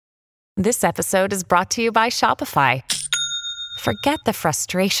This episode is brought to you by Shopify. Forget the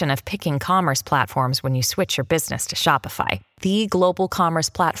frustration of picking commerce platforms when you switch your business to Shopify, the global commerce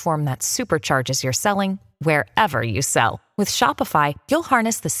platform that supercharges your selling wherever you sell. With Shopify, you'll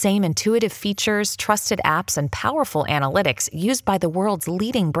harness the same intuitive features, trusted apps, and powerful analytics used by the world's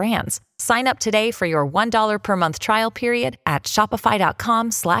leading brands. Sign up today for your $1 per month trial period at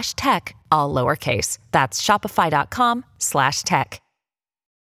shopify.com/tech, all lowercase. That's shopify.com/tech.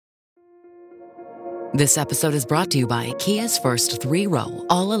 This episode is brought to you by Kia's first 3-row,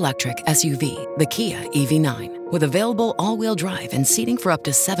 all-electric SUV, the Kia EV9, with available all-wheel drive and seating for up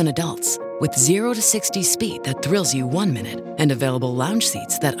to 7 adults, with 0 to 60 speed that thrills you 1 minute, and available lounge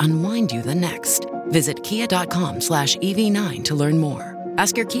seats that unwind you the next. Visit kia.com/EV9 to learn more.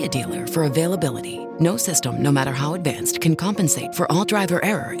 Ask your Kia dealer for availability. No system, no matter how advanced, can compensate for all driver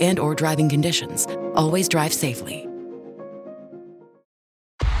error and or driving conditions. Always drive safely.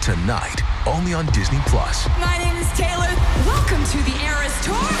 Tonight, only on Disney+. My name is Taylor. Welcome to the Eras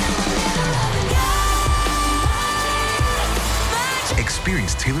Tour.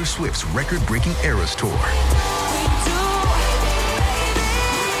 Experience Taylor Swift's record-breaking Eras Tour.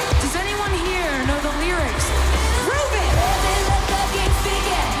 Does anyone here know the lyrics? Prove it!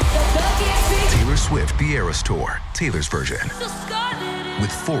 Taylor Swift, the Eras Tour, Taylor's version,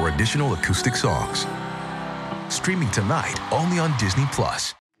 with 4 additional acoustic songs. Streaming tonight, only on Disney+.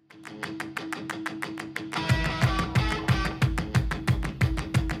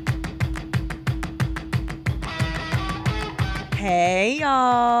 Hey,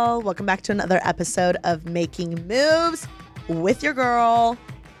 y'all. Welcome back to another episode of Making Moves with your girl,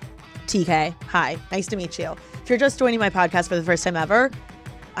 TK. Hi. Nice to meet you. If you're just joining my podcast for the first time ever,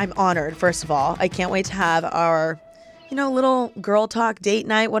 I'm honored, first of all. I can't wait to have our, little girl talk date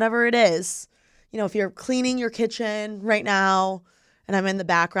night, whatever it is. If you're cleaning your kitchen right now and I'm in the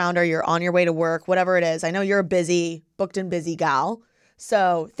background, or you're on your way to work, whatever it is. I know you're a busy, booked and busy gal.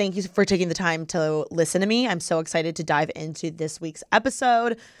 So thank you for taking the time to listen to me. I'm so excited to dive into this week's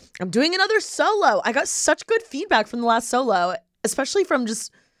episode. I'm doing another solo. I got such good feedback from the last solo, especially from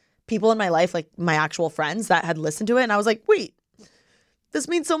just people in my life, like my actual friends that had listened to it. And I was like, wait, this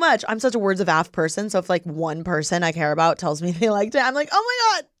means so much. I'm such a words of affirmation person. So if like one person I care about tells me they liked it, I'm like, oh my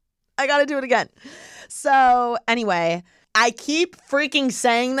God, I got to do it again. So anyway, I keep freaking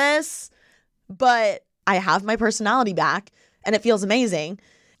saying this, but I have my personality back. And it feels amazing.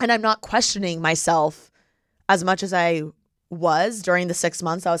 And I'm not questioning myself as much as I was during the 6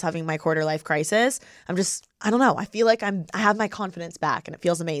 months I was having my quarter life crisis. I don't know. I feel like I have my confidence back and it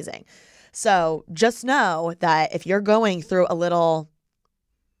feels amazing. So just know that if you're going through a little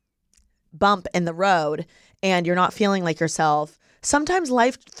bump in the road and you're not feeling like yourself, sometimes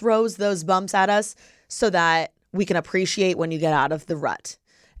life throws those bumps at us so that we can appreciate when you get out of the rut.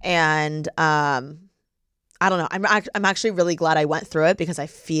 And, I don't know. I'm actually really glad I went through it because I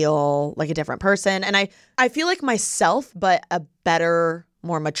feel like a different person. And I feel like myself, but a better,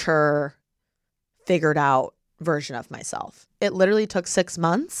 more mature, figured out version of myself. It literally took 6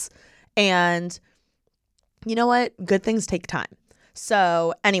 months. And you know what? Good things take time.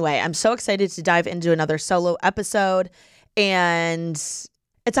 So anyway, I'm so excited to dive into another solo episode. And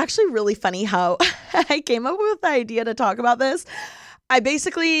it's actually really funny how I came up with the idea to talk about this. I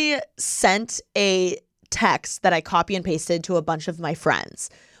basically sent a text that I copy and pasted to a bunch of my friends.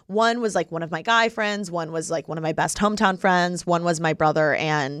 One was like one of my guy friends. One was like one of my best hometown friends. One was my brother.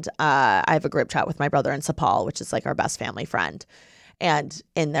 And I have a group chat with my brother and Sapal, which is like our best family friend. And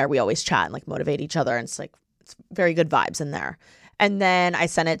in there, we always chat and like motivate each other. And it's very good vibes in there. And then I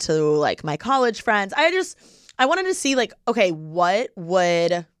sent it to like my college friends. I wanted to see like, okay, what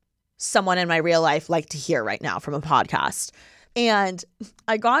would someone in my real life like to hear right now from a podcast? And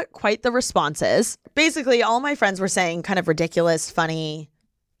I got quite the responses. Basically, all my friends were saying kind of ridiculous, funny,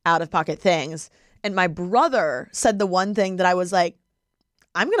 out-of-pocket things. And my brother said the one thing that I was like,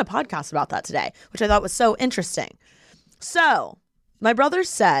 I'm going to podcast about that today, which I thought was so interesting. So my brother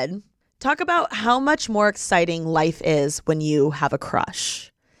said, talk about how much more exciting life is when you have a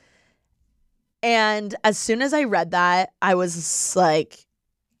crush. And as soon as I read that, I was like,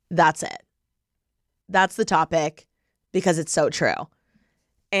 that's it. That's the topic. Because it's so true.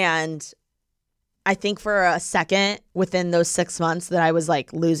 And I think for a second within those 6 months that I was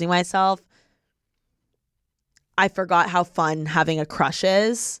like losing myself, I forgot how fun having a crush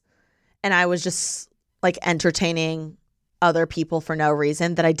is. And I was just like entertaining other people for no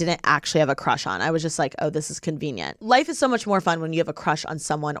reason that I didn't actually have a crush on. I was just like, oh, this is convenient. Life is so much more fun when you have a crush on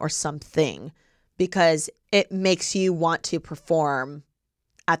someone or something because it makes you want to perform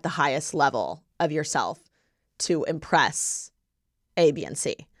at the highest level of yourself to impress A, B, and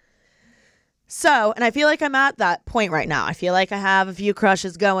C. So, and I feel like I'm at that point right now. I feel like I have a few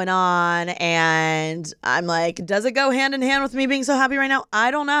crushes going on, and I'm like, does it go hand in hand with me being so happy right now?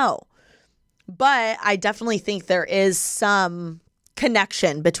 I don't know. But I definitely think there is some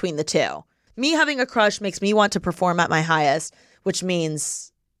connection between the two. Me having a crush makes me want to perform at my highest, which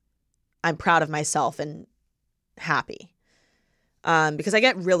means I'm proud of myself and happy. Because I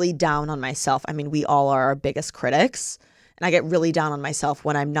get really down on myself. I mean, we all are our biggest critics. And I get really down on myself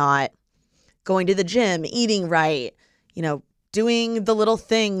when I'm not going to the gym, eating right, doing the little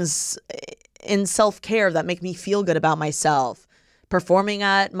things in self-care that make me feel good about myself, performing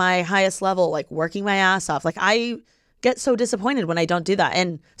at my highest level, like working my ass off. Like I get so disappointed when I don't do that.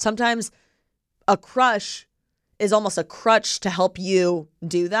 And sometimes a crush is almost a crutch to help you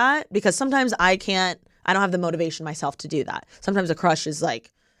do that, because sometimes I don't have the motivation myself to do that. Sometimes a crush is like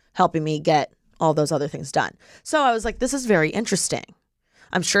helping me get all those other things done. So I was like, this is very interesting.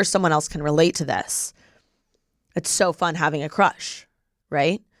 I'm sure someone else can relate to this. It's so fun having a crush,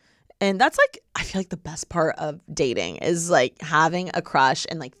 right? And that's like, I feel like the best part of dating is like having a crush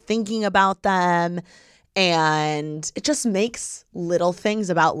and like thinking about them. And it just makes little things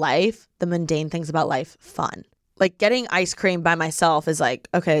about life, the mundane things about life, fun. Like getting ice cream by myself is like,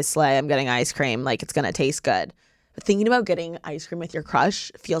 okay, slay, I'm getting ice cream. Like it's going to taste good. But thinking about getting ice cream with your crush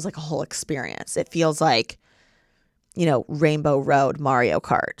feels like a whole experience. It feels like, Rainbow Road, Mario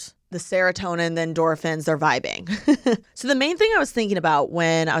Kart. The serotonin, the endorphins, they're vibing. So the main thing I was thinking about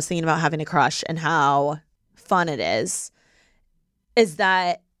when I was thinking about having a crush and how fun it is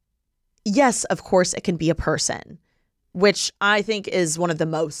that, yes, of course, it can be a person, which I think is one of the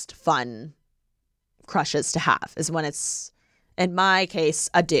most fun crushes to have, is when it's, in my case,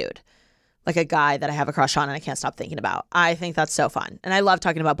 a dude. Like a guy that I have a crush on and I can't stop thinking about. I think that's so fun. And I love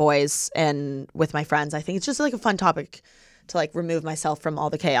talking about boys and with my friends. I think it's just like a fun topic to like remove myself from all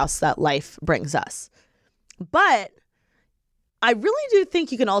the chaos that life brings us. But I really do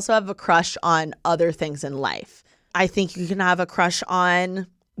think you can also have a crush on other things in life. I think you can have a crush on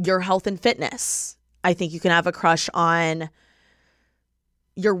your health and fitness. I think you can have a crush on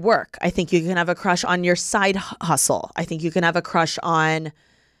your work. I think you can have a crush on your side hustle. I think you can have a crush on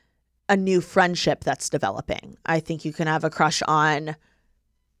a new friendship that's developing. I think you can have a crush on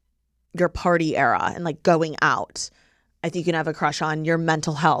your party era and like going out. I think you can have a crush on your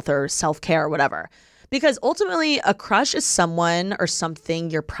mental health or self-care or whatever. Because ultimately a crush is someone or something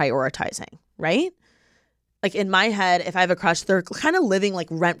you're prioritizing, right? Like in my head, if I have a crush, they're kind of living like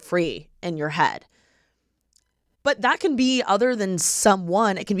rent-free in your head. But that can be other than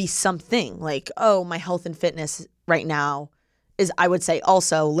someone. It can be something like, oh, my health and fitness right now is, I would say,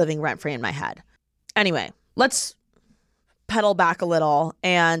 also living rent-free in my head. Anyway, let's pedal back a little.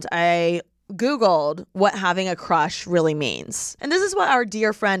 And I Googled what having a crush really means. And this is what our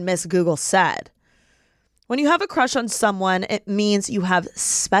dear friend Miss Google said. When you have a crush on someone, it means you have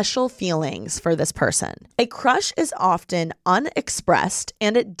special feelings for this person. A crush is often unexpressed,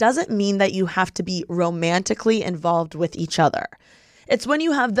 and it doesn't mean that you have to be romantically involved with each other. It's when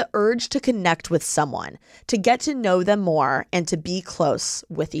you have the urge to connect with someone, to get to know them more, and to be close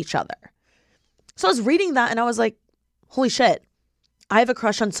with each other. So I was reading that and I was like, holy shit, I have a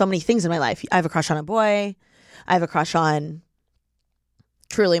crush on so many things in my life. I have a crush on a boy. I have a crush on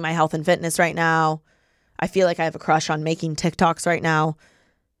truly my health and fitness right now. I feel like I have a crush on making TikToks right now.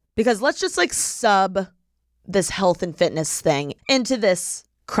 Because let's just like sub this health and fitness thing into this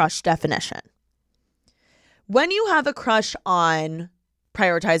crush definition. When you have a crush on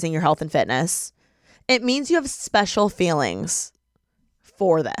prioritizing your health and fitness, it means you have special feelings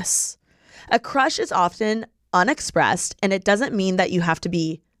for this. A crush is often unexpressed, and it doesn't mean that you have to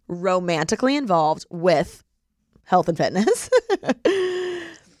be romantically involved with health and fitness.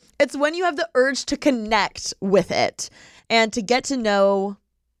 It's when you have the urge to connect with it and to get to know,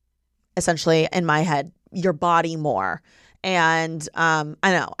 essentially, in my head, your body more. And I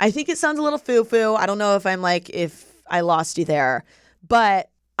know, I think it sounds a little foo-foo. I don't know if I lost you there, but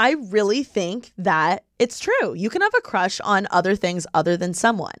I really think that it's true. You can have a crush on other things other than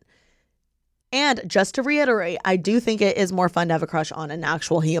someone. And just to reiterate, I do think it is more fun to have a crush on an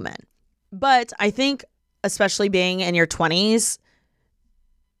actual human. But I think, especially being in your 20s,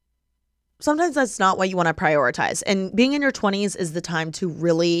 sometimes that's not what you want to prioritize. And being in your 20s is the time to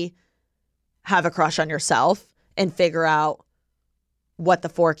really have a crush on yourself and figure out what the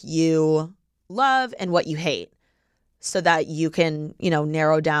fork you love and what you hate so that you can,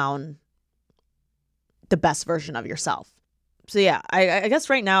 narrow down the best version of yourself. So yeah, I guess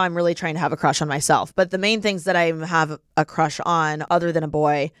right now I'm really trying to have a crush on myself. But the main things that I have a crush on other than a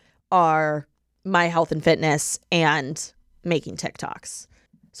boy are my health and fitness and making TikToks.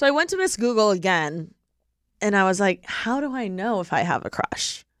 So I went to Miss Google again and I was like, how do I know if I have a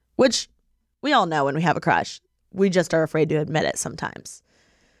crush? Which we all know when we have a crush. We just are afraid to admit it sometimes.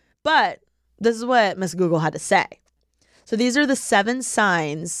 But this is what Miss Google had to say. So these are the 7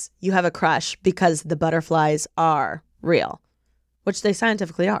 signs you have a crush because the butterflies are real, which they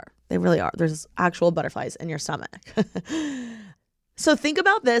scientifically are. They really are. There's actual butterflies in your stomach. So think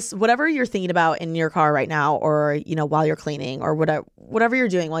about this, whatever you're thinking about in your car right now, or, while you're cleaning, or whatever you're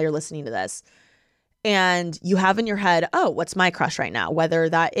doing while you're listening to this. And you have in your head, oh, what's my crush right now? Whether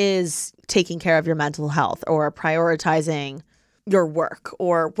that is taking care of your mental health or prioritizing your work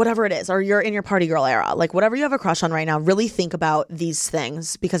or whatever it is, or you're in your party girl era, like whatever you have a crush on right now, really think about these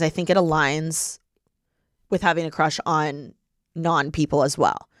things because I think it aligns with having a crush on non-people as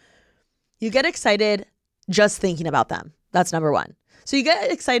well. You get excited just thinking about them. That's number 1. So you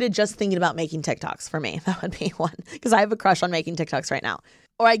get excited just thinking about making TikToks. For me, that would be one because I have a crush on making TikToks right now.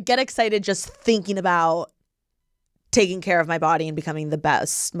 Or I get excited just thinking about taking care of my body and becoming the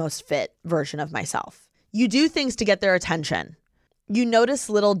best, most fit version of myself. You do things to get their attention. You notice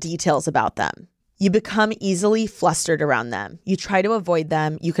little details about them. You become easily flustered around them. You try to avoid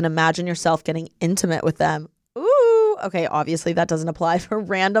them. You can imagine yourself getting intimate with them. Ooh, okay, obviously that doesn't apply for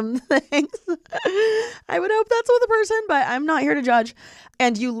random things. I would hope that's with a person, but I'm not here to judge.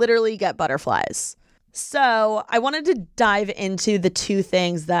 And you literally get butterflies. So I wanted to dive into the 2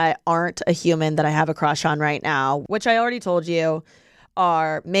 things that aren't a human that I have a crush on right now, which I already told you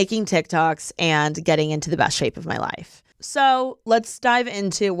are making TikToks and getting into the best shape of my life. So let's dive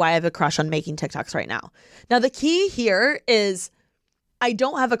into why I have a crush on making TikToks right now. Now, the key here is I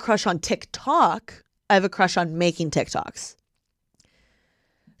don't have a crush on TikTok. I have a crush on making TikToks.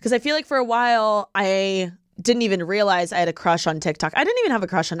 Because I feel like for a while, I didn't even realize I had a crush on TikTok. I didn't even have a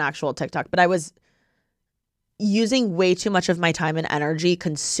crush on actual TikTok, but I was using way too much of my time and energy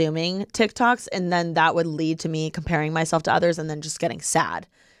consuming TikToks. And then that would lead to me comparing myself to others and then just getting sad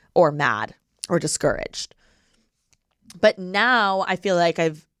or mad or discouraged. But now I feel like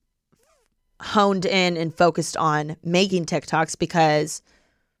I've honed in and focused on making TikToks because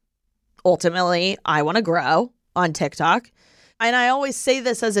ultimately I want to grow on TikTok. And I always say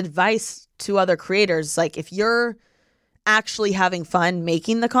this as advice to other creators. Like if you're actually having fun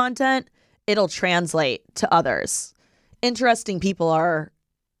making the content, it'll translate to others. Interesting people are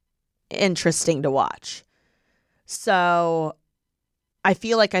interesting to watch. So I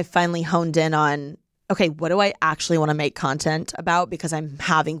feel like I finally honed in on, okay, what do I actually want to make content about because I'm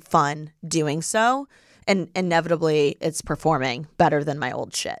having fun doing so. And inevitably it's performing better than my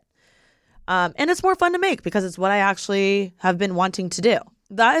old shit. And it's more fun to make because it's what I actually have been wanting to do.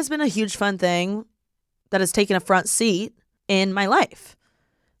 That has been a huge fun thing that has taken a front seat in my life.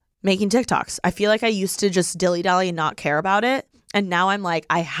 Making TikToks. I feel like I used to just dilly-dally and not care about it. And now I'm like,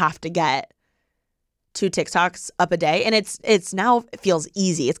 I have to get 2 TikToks up a day. And it's now it feels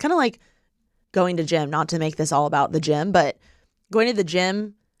easy. It's kind of like going to gym, not to make this all about the gym, but going to the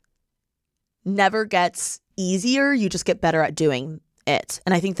gym never gets easier. You just get better at doing it.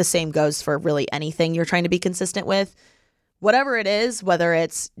 And I think the same goes for really anything you're trying to be consistent with. Whatever it is, whether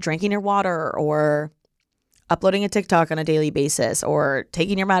it's drinking your water or uploading a TikTok on a daily basis or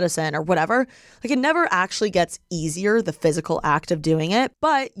taking your medicine or whatever, like it never actually gets easier, the physical act of doing it,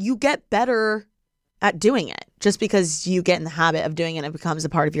 but you get better at doing it just because you get in the habit of doing it and it becomes a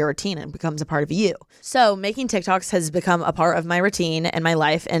part of your routine and it becomes a part of you. So making TikToks has become a part of my routine and my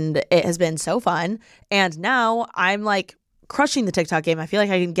life and it has been so fun. And now I'm like crushing the TikTok game. I feel like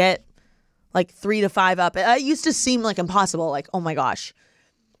I can get like 3 to 5 up. It used to seem like impossible. Like, oh my gosh,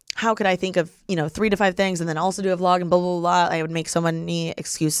 how could I think of, 3 to 5 things and then also do a vlog and blah, blah, blah. I would make so many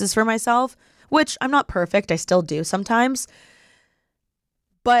excuses for myself, which I'm not perfect. I still do sometimes.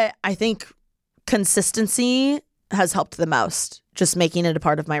 But I think consistency has helped the most, just making it a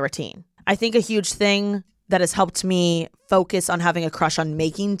part of my routine. I think a huge thing that has helped me focus on having a crush on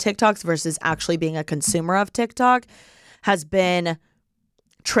making TikToks versus actually being a consumer of TikTok has been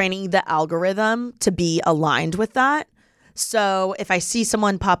training the algorithm to be aligned with that. So if I see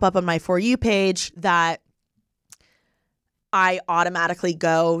someone pop up on my For You page that I automatically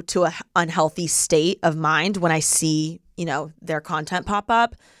go to an unhealthy state of mind when I see, their content pop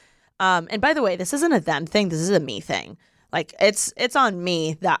up. And by the way, this isn't a them thing. This is a me thing. Like it's on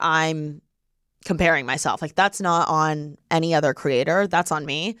me that I'm comparing myself. Like that's not on any other creator. That's on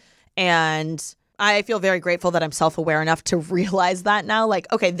me. And I feel very grateful that I'm self-aware enough to realize that now.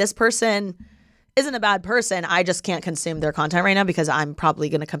 Like, okay, this person isn't a bad person. I just can't consume their content right now because I'm probably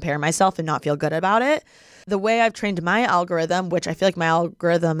going to compare myself and not feel good about it. The way I've trained my algorithm, which I feel like my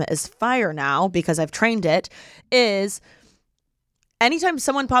algorithm is fire now because I've trained it, is anytime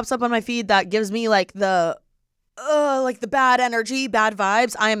someone pops up on my feed that gives me like the bad energy, bad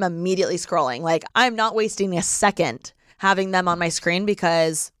vibes, I am immediately scrolling. Like, I'm not wasting a second having them on my screen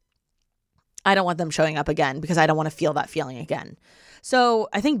because I don't want them showing up again, because I don't want to feel that feeling again. So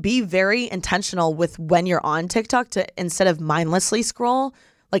I think be very intentional with when you're on TikTok to, instead of mindlessly scroll,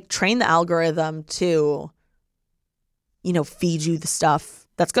 like train the algorithm to, feed you the stuff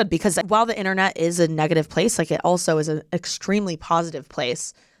that's good. Because while the internet is a negative place, like it also is an extremely positive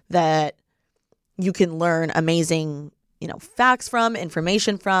place that you can learn amazing, facts from,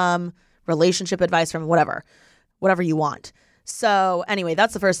 information from, relationship advice from, whatever you want. So anyway,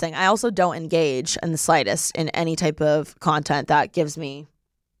 that's the first thing. I also don't engage in the slightest in any type of content that gives me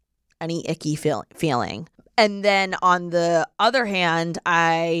any icky feeling. And then on the other hand,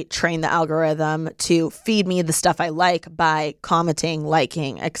 I train the algorithm to feed me the stuff I like by commenting,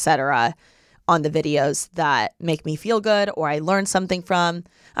 liking, etc. on the videos that make me feel good or I learn something from.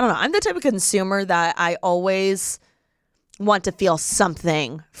 I don't know. I'm the type of consumer that I always want to feel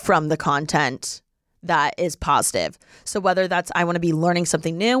something from the content that is positive. So whether that's I want to be learning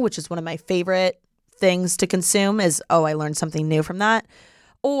something new, which is one of my favorite things to consume is, I learned something new from that,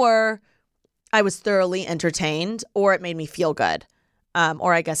 or I was thoroughly entertained, or it made me feel good,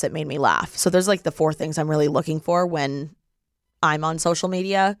 or I guess it made me laugh. So there's like the 4 things I'm really looking for when I'm on social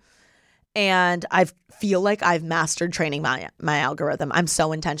media. And I feel like I've mastered training my algorithm. I'm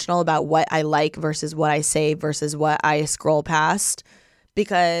so intentional about what I like versus what I save versus what I scroll past,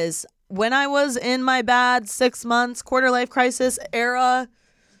 because when I was in my bad 6 months quarter life crisis era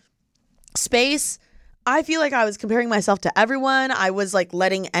space, I feel like I was comparing myself to everyone. I was like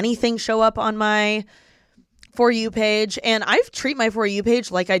letting anything show up on my For You page. And I treat my For You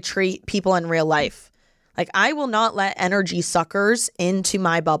page like I treat people in real life. Like, I will not let energy suckers into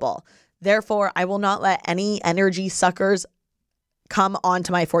my bubble. Therefore, I will not let any energy suckers come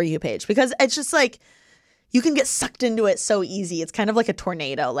onto my For You page, because it's just like, you can get sucked into it so easy. It's kind of like a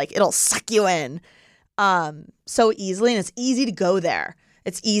tornado. Like, it'll suck you in so easily. And it's easy to go there.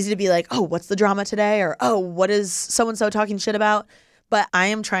 It's easy to be like, oh, what's the drama today? Or, oh, what is so-and-so talking shit about? But I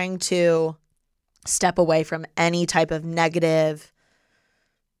am trying to step away from any type of negative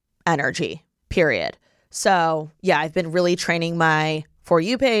energy, period. So yeah, I've been really training my For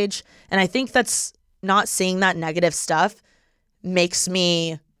You page. And I think that's not seeing that negative stuff makes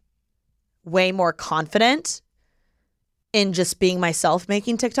me way more confident in just being myself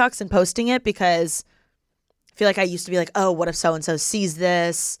making TikToks and posting it, because I feel like I used to be like, oh, what if so-and-so sees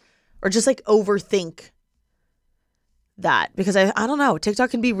this? Or just like overthink that, because I don't know,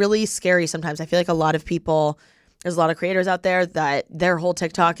 TikTok can be really scary sometimes. I feel like a lot of people, there's a lot of creators out there that their whole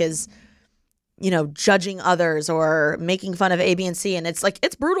TikTok is, judging others or making fun of A, B, and C. And it's like,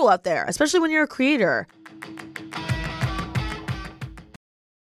 it's brutal out there, especially when you're a creator.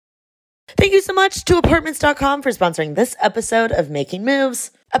 Thank you so much to Apartments.com for sponsoring this episode of Making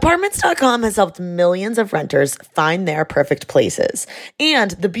Moves. Apartments.com has helped millions of renters find their perfect places.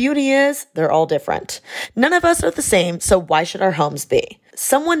 And the beauty is, they're all different. None of us are the same, so why should our homes be?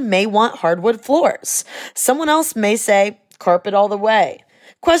 Someone may want hardwood floors. Someone else may say, carpet all the way.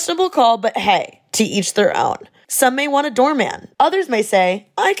 Questionable call, but hey, to each their own. Some may want a doorman. Others may say,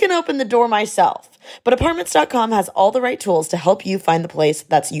 I can open the door myself. But Apartments.com has all the right tools to help you find the place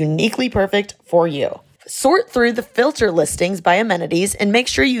that's uniquely perfect for you. Sort through the filter listings by amenities and make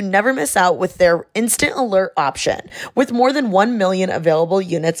sure you never miss out with their instant alert option. With more than 1 million available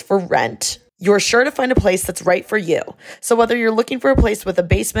units for rent, you're sure to find a place that's right for you. So whether you're looking for a place with a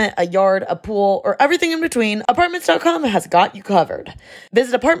basement, a yard, a pool, or everything in between, Apartments.com has got you covered.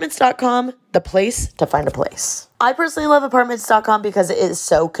 Visit Apartments.com, the place to find a place. I personally love Apartments.com because it is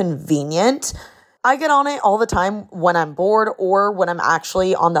so convenient. I get on it all the time when I'm bored or when I'm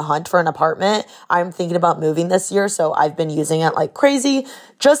actually on the hunt for an apartment. I'm thinking about moving this year, so I've been using it like crazy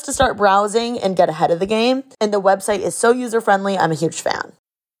just to start browsing and get ahead of the game. And the website is so user-friendly. I'm a huge fan.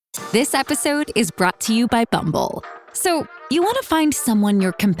 This episode is brought to you by Bumble. So, you want to find someone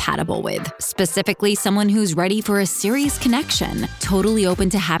you're compatible with, specifically someone who's ready for a serious connection, totally open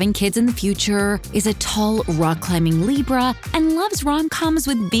to having kids in the future, is a tall, rock-climbing Libra, and loves rom-coms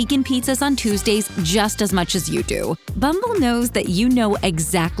with vegan pizzas on Tuesdays just as much as you do. Bumble knows that you know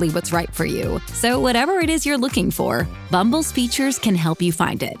exactly what's right for you. So whatever it is you're looking for, Bumble's features can help you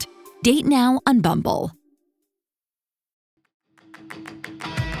find it. Date now on Bumble.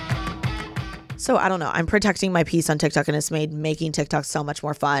 So I don't know. I'm protecting my peace on TikTok, and it's made making TikToks so much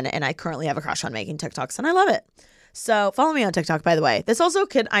more fun. And I currently have a crush on making TikToks, and I love it. So follow me on TikTok, by the way. This also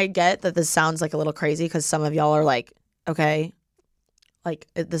I get that this sounds like a little crazy because some of y'all are like, okay, like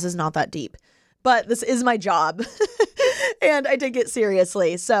this is not that deep. But this is my job. And I take it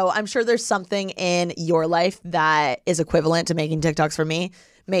seriously. So I'm sure there's something in your life that is equivalent to making TikToks for me.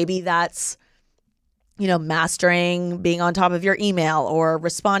 Maybe that's, mastering being on top of your email or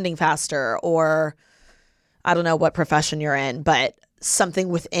responding faster, or I don't know what profession you're in, but something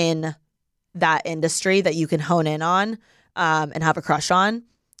within that industry that you can hone in on and have a crush on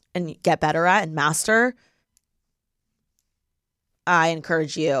and get better at and master. I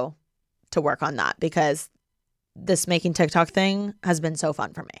encourage you to work on that because this making TikTok thing has been so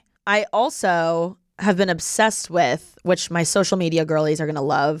fun for me. I also have been obsessed with, which my social media girlies are going to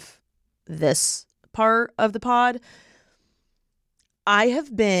love this part of the pod. I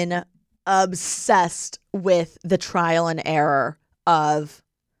have been obsessed with the trial and error of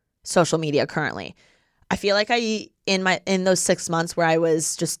social media currently. I feel like in those 6 months where I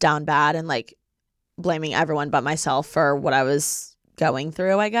was just down bad and like blaming everyone but myself for what I was going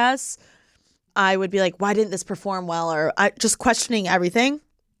through, I guess, I would be like, why didn't this perform well? Or just questioning everything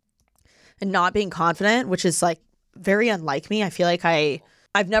and not being confident, which is like very unlike me. I feel like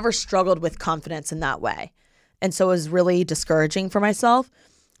I've never struggled with confidence in that way. And so it was really discouraging for myself.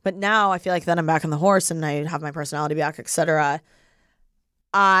 But now I feel like then I'm back on the horse and I have my personality back, etc.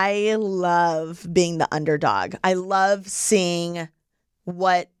 I love being the underdog. I love seeing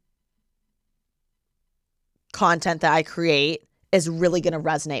what content that I create is really going to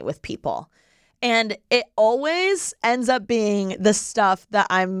resonate with people. And it always ends up being the stuff that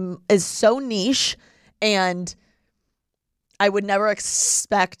is so niche and I would never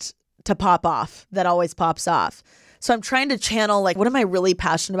expect to pop off that always pops off. So I'm trying to channel like, what am I really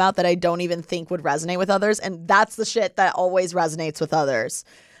passionate about that I don't even think would resonate with others? And that's the shit that always resonates with others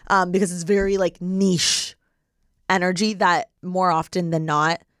because it's very like niche energy that more often than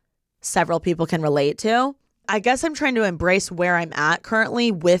not, several people can relate to. I guess I'm trying to embrace where I'm at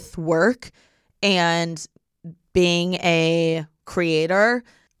currently with work and being a creator.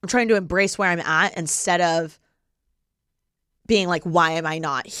 I'm trying to embrace where I'm at instead of being like, why am I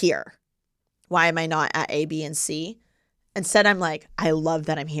not here? Why am I not at A, B, and C? Instead, I'm like, I love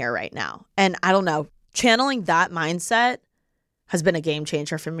that I'm here right now. And I don't know, channeling that mindset has been a game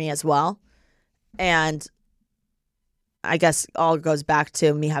changer for me as well. And I guess all goes back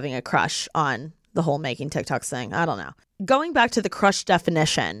to me having a crush on the whole making TikToks thing. I don't know. Going back to the crush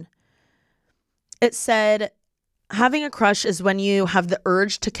definition, it said, having a crush is when you have the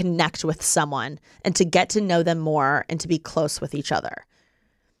urge to connect with someone and to get to know them more and to be close with each other.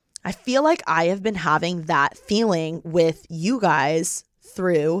 I feel like I have been having that feeling with you guys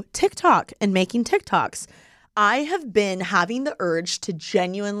through TikTok and making TikToks. I have been having the urge to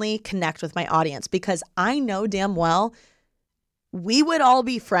genuinely connect with my audience because I know damn well we would all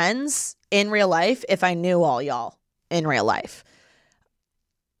be friends in real life if I knew all y'all in real life.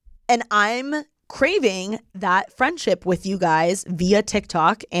 And I'm craving that friendship with you guys via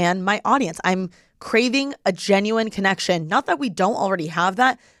TikTok and my audience. I'm craving a genuine connection. Not that we don't already have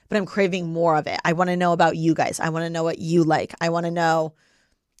that, but I'm craving more of it. I want to know about you guys. I want to know what you like. I want to know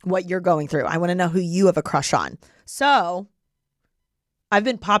what you're going through. I want to know who you have a crush on. So I've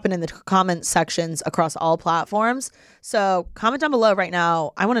been popping in the comment sections across all platforms. So comment down below right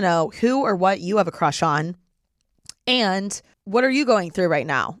now. I want to know who or what you have a crush on and what are you going through right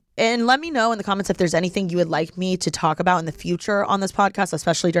now? And let me know in the comments if there's anything you would like me to talk about in the future on this podcast,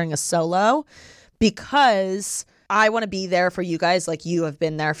 especially during a solo, because I want to be there for you guys like you have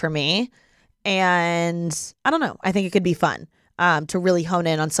been there for me. And I don't know. I think it could be fun to really hone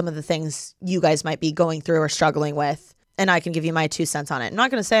in on some of the things you guys might be going through or struggling with. And I can give you my 2 cents on it. I'm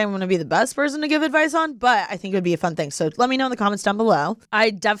not going to say I'm going to be the best person to give advice on, but I think it would be a fun thing. So let me know in the comments down below. I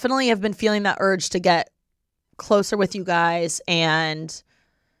definitely have been feeling that urge to get closer with you guys and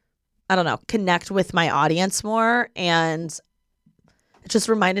I don't know, connect with my audience more. And it just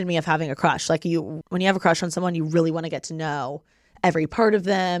reminded me of having a crush. Like when you have a crush on someone, you really want to get to know every part of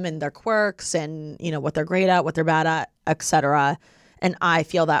them and their quirks and, what they're great at, what they're bad at, etc. And I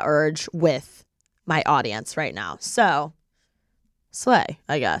feel that urge with my audience right now. So slay,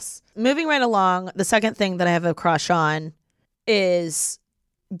 I guess. Moving right along, the second thing that I have a crush on is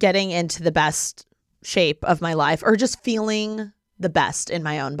getting into the best shape of my life or just feeling the best in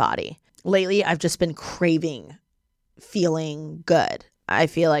my own body. Lately, I've just been craving feeling good. I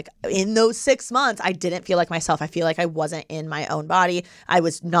feel like in those 6 months, I didn't feel like myself. I feel like I wasn't in my own body. I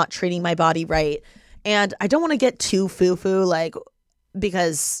was not treating my body right. And I don't want to get too foo-foo,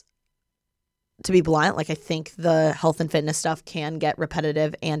 because to be blunt, I think the health and fitness stuff can get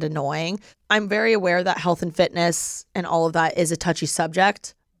repetitive and annoying. I'm very aware that health and fitness and all of that is a touchy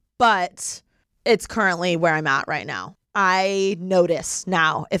subject, but it's currently where I'm at right now. I notice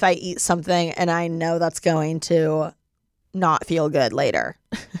now if I eat something and I know that's going to not feel good later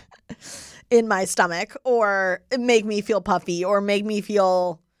in my stomach, or make me feel puffy, or make me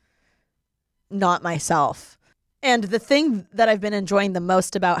feel not myself. And the thing that I've been enjoying the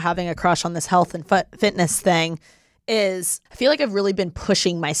most about having a crush on this health and fitness thing is I feel like I've really been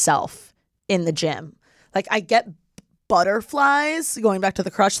pushing myself in the gym. Like I get butterflies, going back to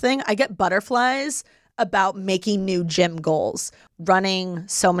the crush thing, I get butterflies about making new gym goals, running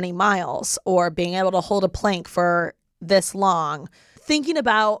so many miles or being able to hold a plank for this long. Thinking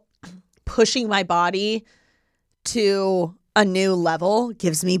about pushing my body to a new level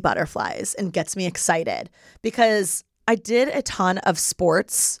gives me butterflies and gets me excited because I did a ton of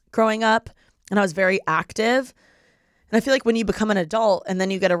sports growing up and I was very active. And I feel like when you become an adult and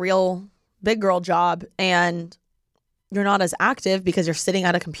then you get a real big girl job and you're not as active because you're sitting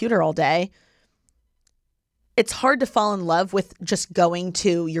at a computer all day, it's hard to fall in love with just going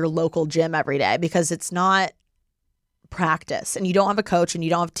to your local gym every day because it's not practice and you don't have a coach and you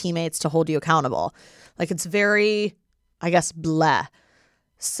don't have teammates to hold you accountable. Like it's very, I guess, bleh.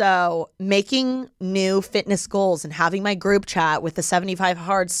 So making new fitness goals and having my group chat with the 75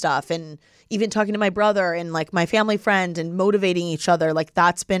 hard stuff and even talking to my brother and like my family friend and motivating each other, like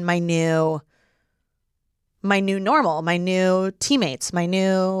that's been my new normal, my new teammates, my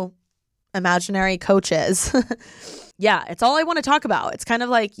new imaginary coaches. Yeah, it's all I want to talk about. It's kind of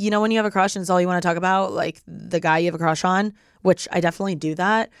like, you know, when you have a crush and it's all you want to talk about, like the guy you have a crush on, which I definitely do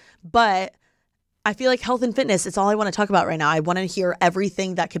that. But I feel like health and fitness, it's all I want to talk about right now. I want to hear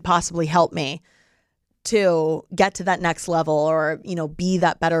everything that could possibly help me to get to that next level or, you know, be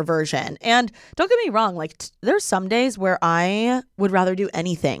that better version. And don't get me wrong, like there's some days where I would rather do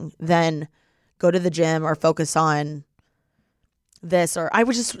anything than go to the gym or focus on this, or I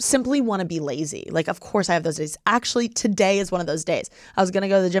would just simply want to be lazy. Like, of course I have those days. Actually, today is one of those days. I was going to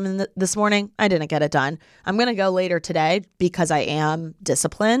go to the gym this morning. I didn't get it done. I'm going to go later today because I am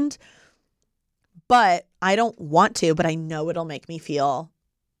disciplined, but I don't want to, but I know it'll make me feel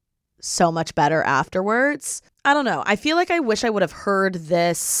so much better afterwards. I don't know. I feel like I wish I would have heard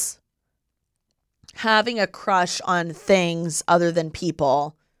this having a crush on things other than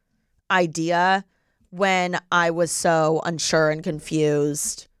people idea when I was so unsure and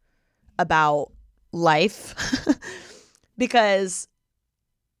confused about life. Because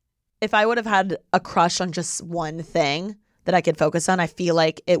if I would have had a crush on just one thing that I could focus on, I feel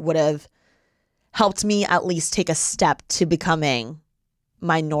like it would have helped me at least take a step to becoming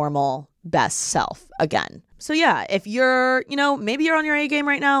my normal best self again. So yeah, if you're, you know, maybe you're on your A game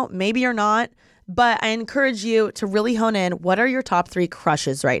right now, maybe you're not, but I encourage you to really hone in. What are your top 3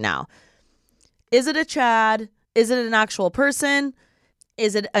 crushes right now? Is it a Chad? Is it an actual person?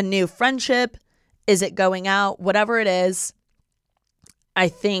 Is it a new friendship? Is it going out? Whatever it is, I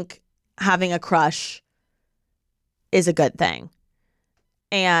think having a crush is a good thing.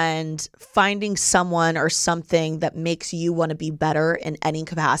 And finding someone or something that makes you want to be better in any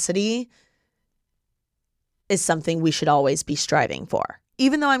capacity is something we should always be striving for.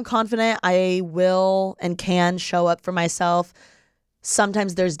 Even though I'm confident I will and can show up for myself,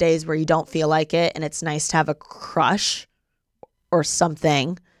 sometimes there's days where you don't feel like it, and it's nice to have a crush or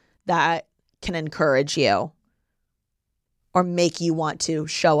something that can encourage you or make you want to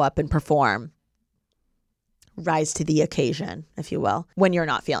show up and perform, rise to the occasion, if you will, when you're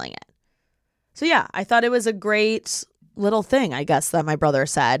not feeling it. So yeah, I thought it was a great little thing, I guess, that my brother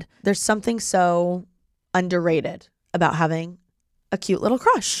said. There's something so underrated about having a cute little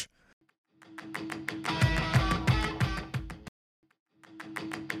crush.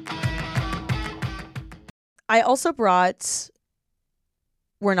 I also brought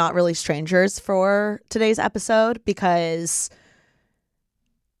We're Not Really Strangers for today's episode because,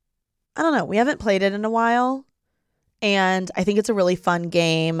 I don't know, we haven't played it in a while. And I think it's a really fun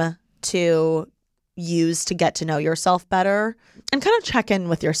game to use to get to know yourself better and kind of check in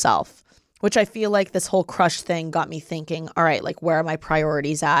with yourself, which I feel like this whole crush thing got me thinking, all right, like where are my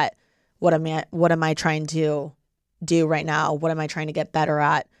priorities at? What am I trying to do right now? What am I trying to get better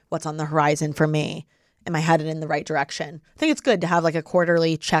at? What's on the horizon for me? Am I headed in the right direction? I think it's good to have like a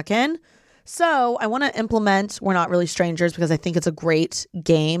quarterly check-in. So I want to implement We're Not Really Strangers because I think it's a great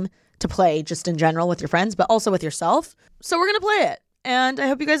game to play just in general with your friends, but also with yourself. So we're going to play it. And I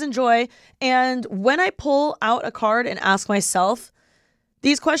hope you guys enjoy. And when I pull out a card and ask myself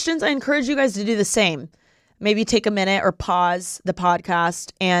these questions, I encourage you guys to do the same. Maybe take a minute or pause the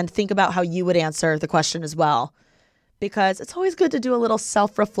podcast and think about how you would answer the question as well. Because it's always good to do a little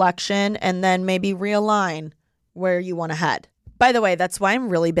self-reflection and then maybe realign where you want to head. By the way, that's why I'm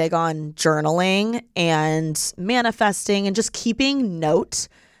really big on journaling and manifesting and just keeping note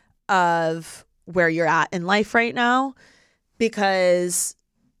of where you're at in life right now. because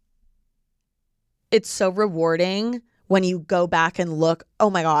it's so rewarding when you go back and look, oh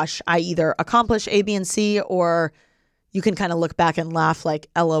my gosh, I either accomplished A, B, and C, or you can kind of look back and laugh like,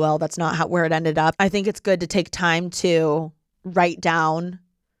 LOL, that's not where it ended up. I think it's good to take time to write down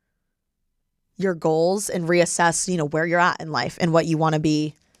your goals and reassess, where you're at in life and what you want to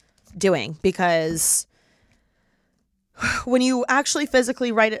be doing. Because when you actually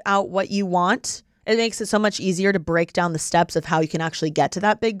physically write it out what you want, it makes it so much easier to break down the steps of how you can actually get to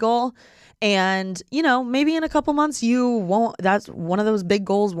that big goal. And, maybe in a couple months that's one of those big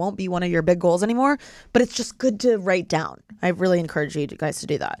goals won't be one of your big goals anymore, but it's just good to write down. I really encourage you guys to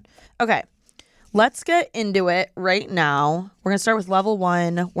do that. Okay, let's get into it right now. We're going to start with level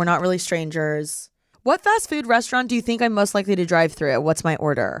 1. We're not really strangers. What fast food restaurant do you think I'm most likely to drive through? What's my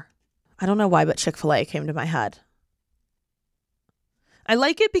order? I don't know why, but Chick-fil-A came to my head. I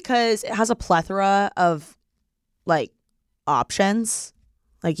like it because it has a plethora of options.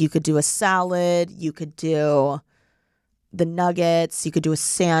 Like you could do a salad, you could do the nuggets, you could do a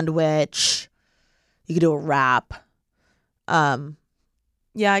sandwich, you could do a wrap.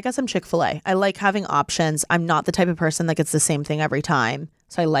 Yeah, I guess I'm Chick-fil-A. I like having options. I'm not the type of person that gets the same thing every time.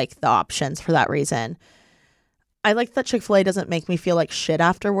 So I like the options for that reason. I like that Chick-fil-A doesn't make me feel like shit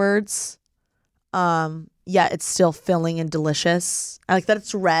afterwards. Yeah, it's still filling and delicious. I like that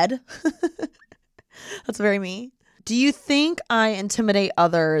it's red. That's very me. Do you think I intimidate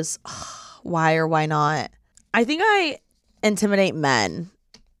others? Why or why not? I think I intimidate men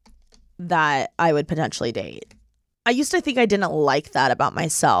that I would potentially date. I used to think I didn't like that about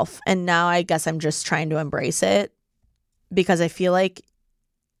myself. And now I guess I'm just trying to embrace it because I feel like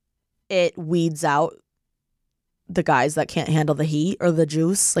it weeds out the guys that can't handle the heat or the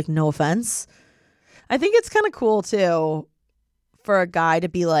juice. Like, no offense. I think it's kind of cool too for a guy to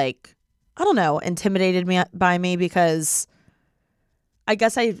be like, I don't know, intimidated by me because I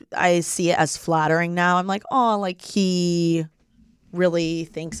guess I see it as flattering now. I'm like, oh, like he really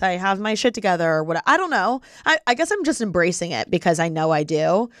thinks I have my shit together or what. I don't know. I guess I'm just embracing it because I know I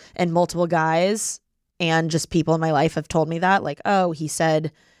do. And multiple guys and just people in my life have told me that, like, oh, he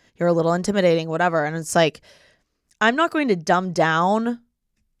said you're a little intimidating, whatever. And it's like, I'm not going to dumb down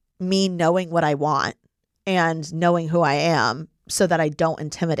me knowing what I want and knowing who I am so that I don't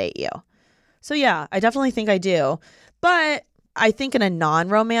intimidate you. So yeah, I definitely think I do. But I think in a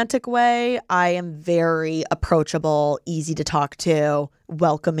non-romantic way, I am very approachable, easy to talk to,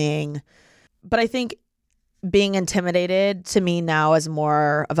 welcoming. But I think being intimidated to me now is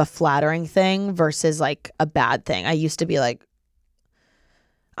more of a flattering thing versus like a bad thing. I used to be like,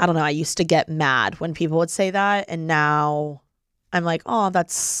 I don't know, I used to get mad when people would say that. And now I'm like, oh,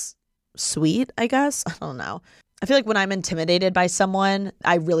 that's sweet, I guess. I don't know. I feel like when I'm intimidated by someone,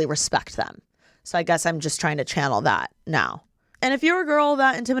 I really respect them. So I guess I'm just trying to channel that now. And if you're a girl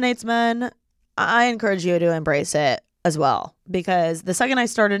that intimidates men, I encourage you to embrace it as well. Because the second I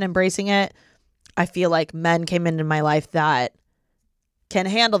started embracing it, I feel like men came into my life that can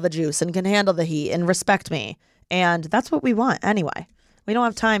handle the juice and can handle the heat and respect me. And that's what we want anyway. We don't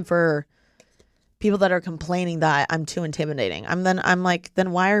have time for people that are complaining that I'm too intimidating. I'm like,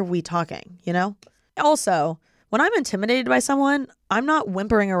 then why are we talking, Also, when I'm intimidated by someone, I'm not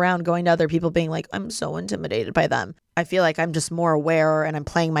whimpering around going to other people being like, I'm so intimidated by them. I feel like I'm just more aware and I'm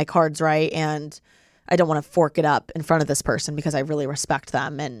playing my cards right. And I don't want to fork it up in front of this person because I really respect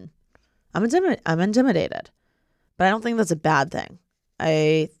them. And I'm intimidated. But I don't think that's a bad thing.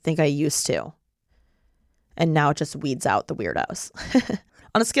 I think I used to. And now it just weeds out the weirdos.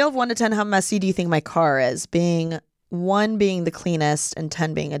 On a scale of 1 to 10, how messy do you think my car is? 1 being the cleanest and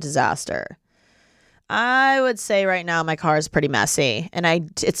 10 being a disaster. I would say right now my car is pretty messy, and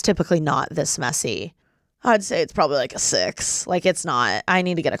it's typically not this messy. I'd say it's probably like a 6. Like, it's not. I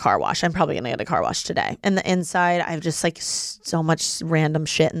need to get a car wash. I'm probably going to get a car wash today. And the inside, I have just like so much random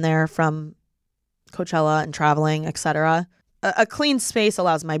shit in there from Coachella and traveling, etc. A clean space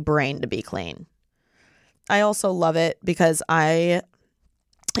allows my brain to be clean. I also love it because I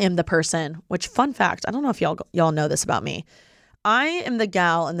am the person, which, fun fact, I don't know if y'all know this about me. I am the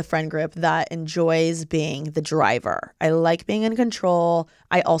gal in the friend group that enjoys being the driver. I like being in control.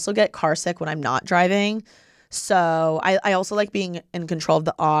 I also get car sick when I'm not driving. So I also like being in control of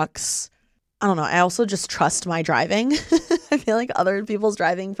the aux. I don't know. I also just trust my driving. I feel like other people's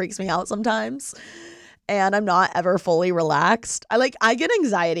driving freaks me out sometimes. And I'm not ever fully relaxed. I get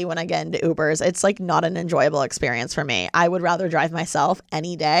anxiety when I get into Ubers. It's like not an enjoyable experience for me. I would rather drive myself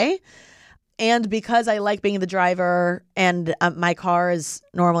any day. And because I like being the driver and my car is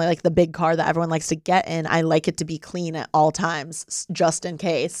normally like the big car that everyone likes to get in, I like it to be clean at all times, just in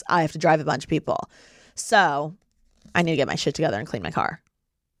case I have to drive a bunch of people. So I need to get my shit together and clean my car.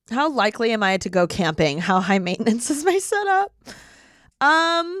 How likely am I to go camping? How high maintenance is my setup?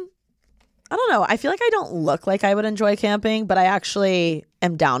 I don't know. I feel like I don't look like I would enjoy camping, but I actually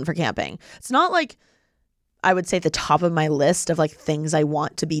am down for camping. It's not like I would say at the top of my list of like things I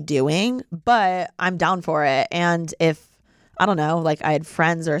want to be doing, but I'm down for it. And if, I don't know, like I had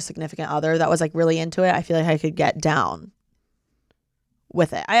friends or a significant other that was like really into it, I feel like I could get down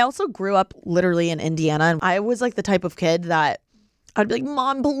with it. I also grew up literally in Indiana, and I was like the type of kid that I'd be like,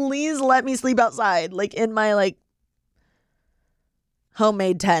 Mom, please let me sleep outside, like in my like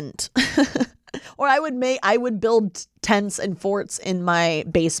homemade tent. Or I would build tents and forts in my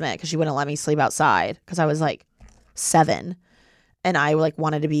basement because she wouldn't let me sleep outside because I was like 7 and I like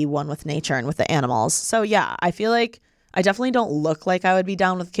wanted to be one with nature and with the animals. So yeah, I feel like I definitely don't look like I would be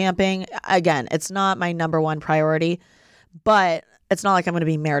down with camping. Again, it's not my number one priority, but it's not like I'm going to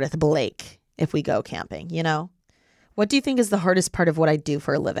be Meredith Blake if we go camping, you know? What do you think is the hardest part of what I do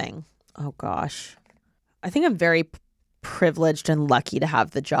for a living? Oh gosh. I think I'm very privileged and lucky to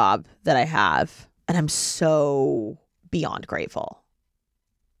have the job that I have. And I'm so beyond grateful.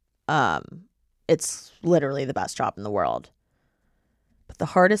 It's literally the best job in the world. But the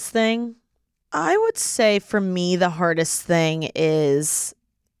hardest thing, I would say for me, the hardest thing is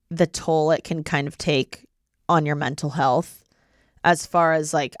the toll it can kind of take on your mental health. As far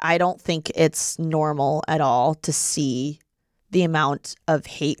as like, I don't think it's normal at all to see the amount of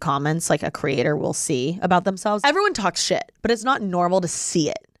hate comments like a creator will see about themselves. Everyone talks shit, but it's not normal to see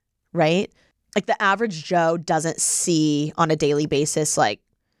it, right? Like the average Joe doesn't see on a daily basis like,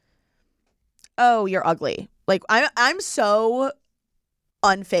 oh, you're ugly. Like I'm so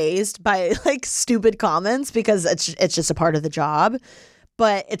unfazed by like stupid comments because it's just a part of the job,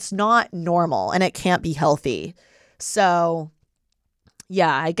 but it's not normal and it can't be healthy. So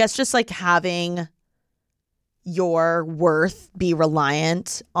yeah, I guess just like having your worth be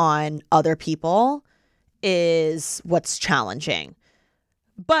reliant on other people is what's challenging.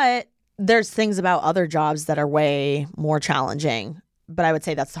 But there's things about other jobs that are way more challenging. But I would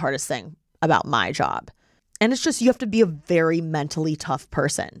say that's the hardest thing about my job. And it's just you have to be a very mentally tough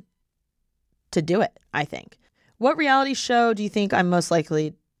person to do it, I think. What reality show do you think I'm most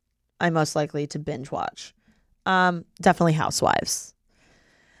likely to binge watch? Definitely Housewives.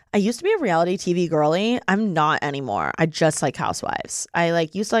 I used to be a reality TV girly. I'm not anymore. I just like Housewives. I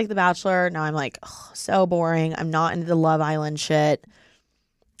like used to like The Bachelor. Now I'm like, oh, so boring. I'm not into the Love Island shit.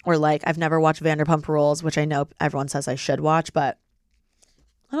 Or like I've never watched Vanderpump Rules, which I know everyone says I should watch, but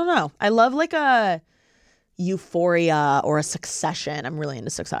I don't know. I love like a Euphoria or a Succession. I'm really into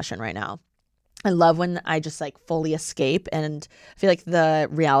Succession right now. I love when I just like fully escape, and I feel like the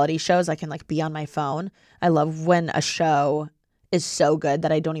reality shows I can like be on my phone. I love when a show is so good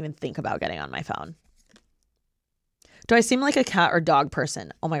that I don't even think about getting on my phone. Do I seem like a cat or dog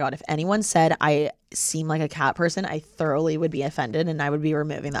person? Oh my God, if anyone said I seem like a cat person, I thoroughly would be offended and I would be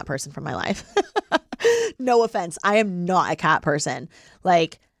removing that person from my life. No offense. I am not a cat person,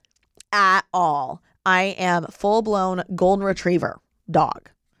 like at all. I am full-blown golden retriever dog.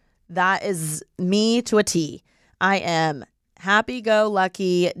 That is me to a T. I am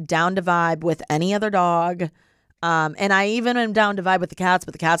happy-go-lucky, down to vibe with any other dog. And I even am down to vibe with the cats,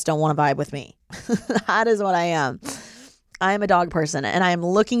 but the cats don't want to vibe with me. That is what I am. I am a dog person, and I am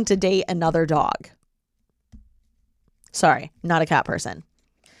looking to date another dog. Sorry, not a cat person.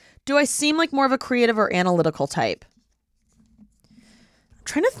 Do I seem like more of a creative or analytical type? I'm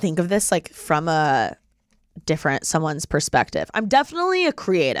trying to think of this like from a someone's perspective. I'm definitely a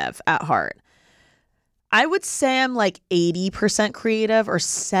creative at heart. I would say I'm like 80% creative or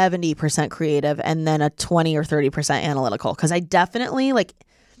 70% creative and then a 20 or 30% analytical. Because I definitely like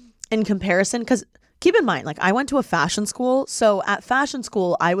in comparison, because keep in mind, like I went to a fashion school. So at fashion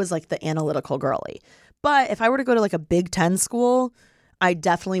school, I was like the analytical girly. But if I were to go to like a Big Ten school, I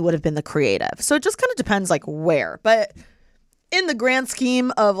definitely would have been the creative. So it just kind of depends like where. But in the grand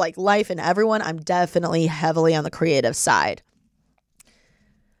scheme of like life and everyone, I'm definitely heavily on the creative side.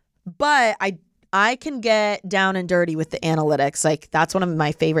 But I can get down and dirty with the analytics. Like that's one of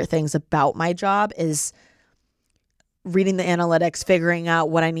my favorite things about my job is reading the analytics, figuring out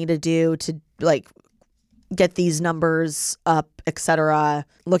what I need to do to like get these numbers up, etc.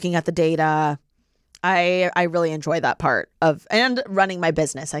 Looking at the data. I really enjoy that part of and running my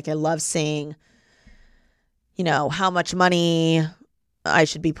business. Like I love seeing, you know, how much money I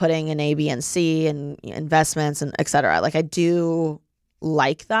should be putting in A, B, and C and investments and etc. Like I do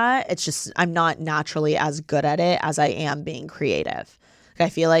like that. It's just I'm not naturally as good at it as I am being creative. Like I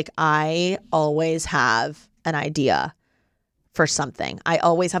feel like I always have an idea for something. I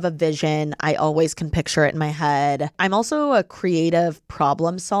always have a vision. I always can picture it in my head. I'm also a creative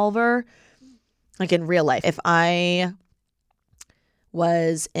problem solver, like in real life. If I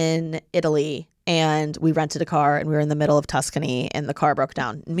was in Italy and we rented a car and we were in the middle of Tuscany and the car broke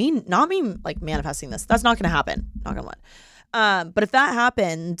down, not me like manifesting this. That's not going to happen. Not going to let. But if that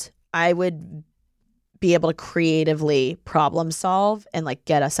happened, I would be able to creatively problem solve and like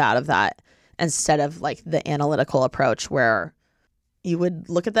get us out of that, instead of like the analytical approach where you would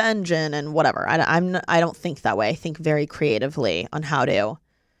look at the engine and whatever. I don't think that way. I think very creatively on how to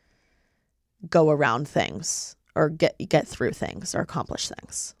go around things or get through things or accomplish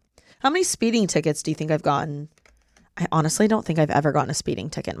things. How many speeding tickets do you think I've gotten? I honestly don't think I've ever gotten a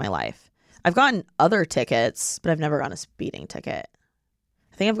speeding ticket in my life. I've gotten other tickets, but I've never gotten a speeding ticket.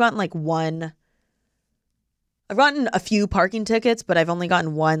 I think I've gotten like one. I've gotten a few parking tickets, but I've only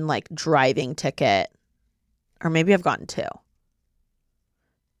gotten one like driving ticket, or maybe I've gotten two.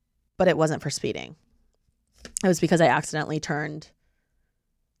 But it wasn't for speeding. It was because I accidentally turned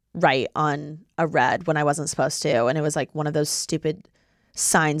right on a red when I wasn't supposed to. And it was like one of those stupid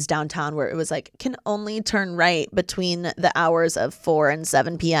signs downtown where it was like, can only turn right between the hours of 4 and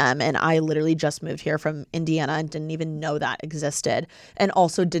 7 p.m. And I literally just moved here from Indiana and didn't even know that existed. And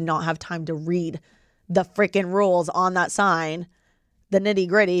also did not have time to read the freaking rules on that sign, the nitty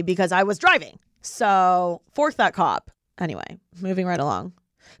gritty, because I was driving. So fork that cop. Anyway, moving right along.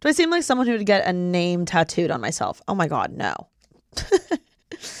 Do I seem like someone who would get a name tattooed on myself? Oh my God, no.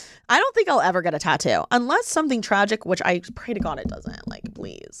 I don't think I'll ever get a tattoo unless something tragic, which I pray to God it doesn't, like,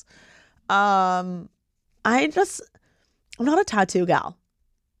 please. I'm not a tattoo gal.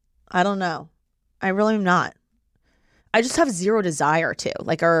 I don't know. I really am not. I just have zero desire to,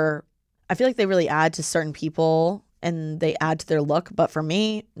 like, I feel like they really add to certain people and they add to their look. But for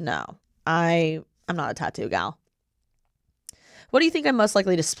me, no, I'm not a tattoo gal. What do you think I'm most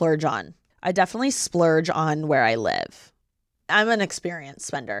likely to splurge on? I definitely splurge on where I live. I'm an experience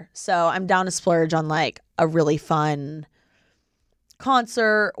spender. So I'm down to splurge on like a really fun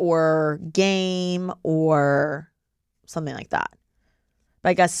concert or game or something like that. But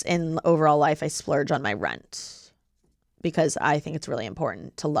I guess in overall life, I splurge on my rent because I think it's really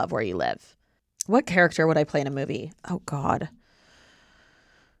important to love where you live. What character would I play in a movie? Oh, God.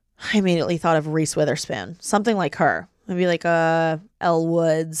 I immediately thought of Reese Witherspoon. Something like her. Maybe like Elle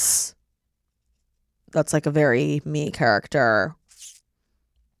Woods. That's like a very me character.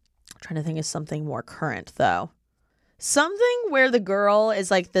 I'm trying to think of something more current, though. Something where the girl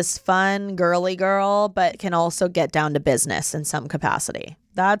is like this fun, girly girl, but can also get down to business in some capacity.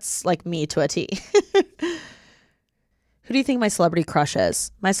 That's like me to a T. Who do you think my celebrity crush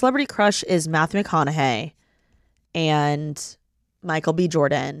is? My celebrity crush is Matthew McConaughey and Michael B.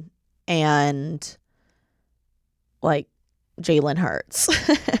 Jordan and like Jalen Hurts.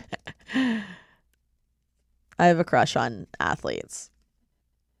 I have a crush on athletes.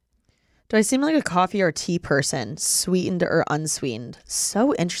 Do I seem like a coffee or tea person, sweetened or unsweetened?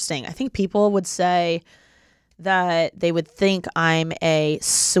 So interesting. I think people would say that they would think I'm a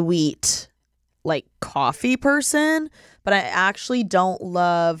sweet, like coffee person, but I actually don't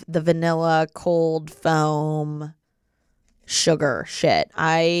love the vanilla cold foam sugar shit.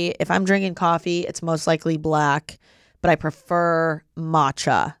 If I'm drinking coffee, it's most likely black, but I prefer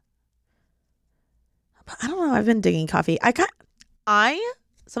matcha. I don't know. I've been digging coffee.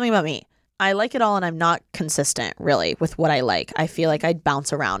 Something about me. I like it all and I'm not consistent really with what I like. I feel like I'd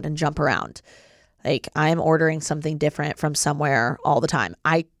bounce around and jump around. Like I'm ordering something different from somewhere all the time.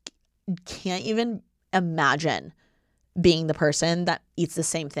 I can't even imagine being the person that eats the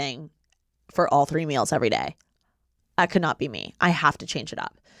same thing for all 3 meals every day. That could not be me. I have to change it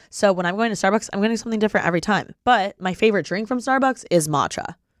up. So when I'm going to Starbucks, I'm getting something different every time. But my favorite drink from Starbucks is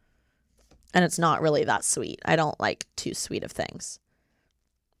matcha. And it's not really that sweet. I don't like too sweet of things.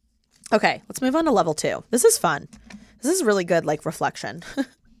 Okay, let's move on to level 2. This is fun. This is really good, like, reflection.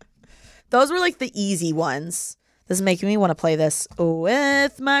 Those were, like, the easy ones. This is making me want to play this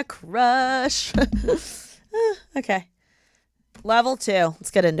with my crush. Okay. Level 2.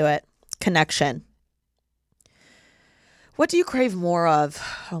 Let's get into it. Connection. What do you crave more of?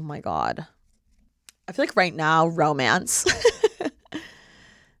 Oh, my God. I feel like right now, romance.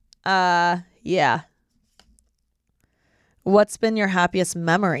 Yeah. What's been your happiest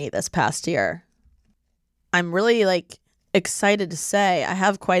memory this past year? I'm really like excited to say I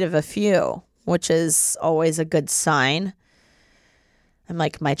have quite a few, which is always a good sign. I'm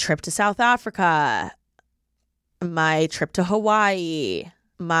like my trip to South Africa, my trip to Hawaii,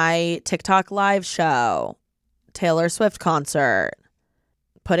 my TikTok live show, Taylor Swift concert,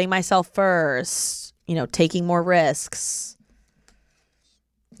 putting myself first, taking more risks,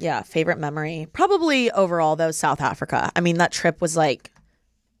 Yeah, favorite memory. Probably overall, though, South Africa. I mean, that trip was like,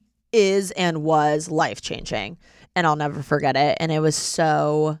 is and was life-changing. And I'll never forget it. And it was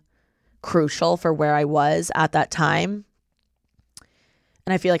so crucial for where I was at that time.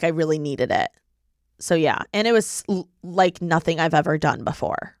 And I feel like I really needed it. So yeah. And it was like nothing I've ever done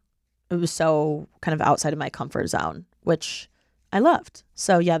before. It was so kind of outside of my comfort zone, which I loved.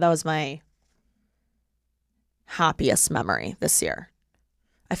 So yeah, that was my happiest memory this year.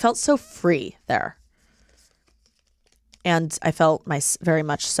 I felt so free there. And I felt very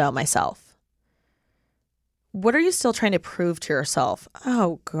much so myself. What are you still trying to prove to yourself?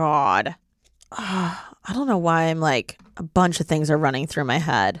 Oh, God. I don't know why I'm like, a bunch of things are running through my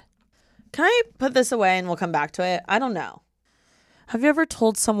head. Can I put this away and we'll come back to it? I don't know. Have you ever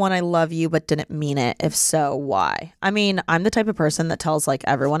told someone I love you but didn't mean it? If so, why? I mean, I'm the type of person that tells like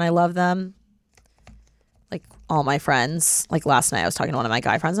everyone I love them. Like all my friends. Like last night I was talking to one of my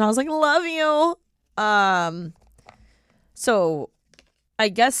guy friends and I was like, love you. So I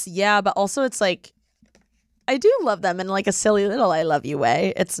guess, yeah, but also it's like, I do love them in like a silly little I love you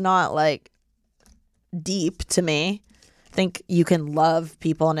way. It's not like deep to me. I think you can love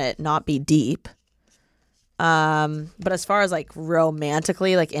people and it not be deep. But as far as like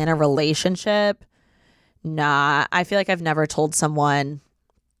romantically, like in a relationship, nah, I feel like I've never told someone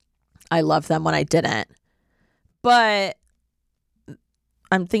I love them when I didn't. But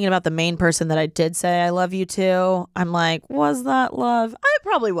I'm thinking about the main person that I did say I love you to. I'm like, was that love? It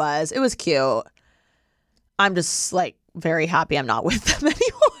probably was. It was cute. I'm just like very happy I'm not with them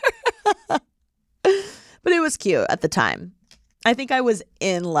anymore. But it was cute at the time. I think I was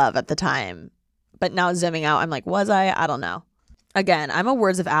in love at the time. But now zooming out, I'm like, was I? I don't know. Again, I'm a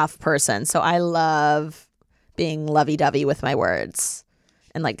words of affirmation person. So I love being lovey-dovey with my words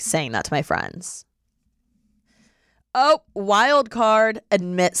and like saying that to my friends. Oh, wild card,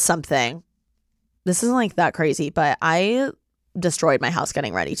 admit something. This isn't like that crazy, but I destroyed my house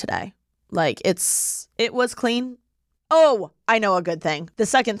getting ready today. Like it was clean. Oh, I know a good thing. The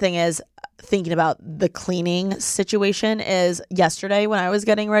second thing is thinking about the cleaning situation is yesterday when I was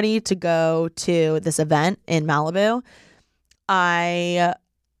getting ready to go to this event in Malibu, I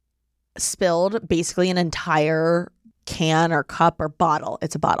spilled basically an entire can or cup or bottle.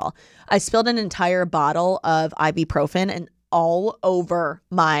 It's a bottle. I spilled an entire bottle of ibuprofen and all over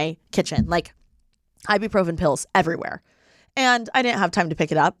my kitchen, like ibuprofen pills everywhere. And I didn't have time to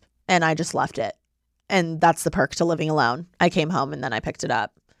pick it up and I just left it. And that's the perk to living alone. I came home and then I picked it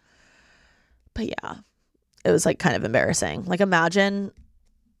up. But yeah, it was like kind of embarrassing. Like imagine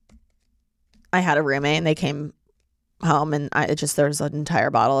I had a roommate and they came home and there's an entire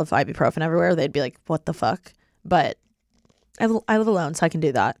bottle of ibuprofen everywhere. They'd be like, what the fuck? But I live alone, so I can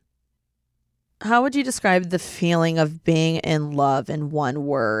do that. How would you describe the feeling of being in love in one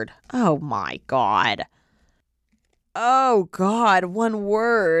word? Oh my God. Oh God, one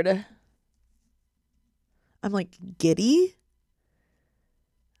word. I'm like giddy.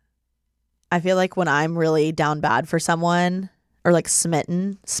 I feel like when I'm really down bad for someone or like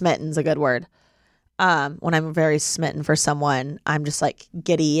smitten's a good word. When I'm very smitten for someone, I'm just like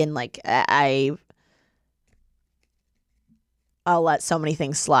giddy and like I'll let so many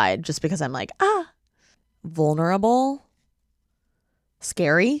things slide just because I'm like, vulnerable,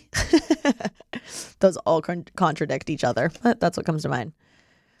 scary. Those all contradict each other, but that's what comes to mind.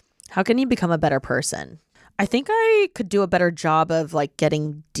 How can you become a better person? I think I could do a better job of like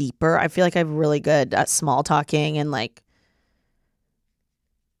getting deeper. I feel like I'm really good at small talking and like,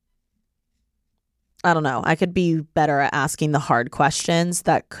 I don't know. I could be better at asking the hard questions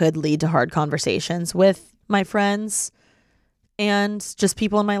that could lead to hard conversations with my friends and just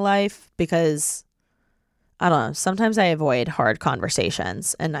people in my life because I don't know. Sometimes I avoid hard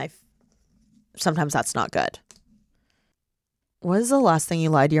conversations and sometimes that's not good. What is the last thing you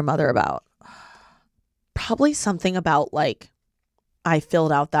lied to your mother about? Probably something about like I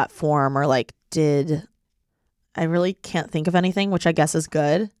filled out that form or like I really can't think of anything, which I guess is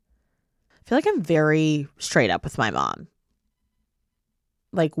good. I feel like I'm very straight up with my mom.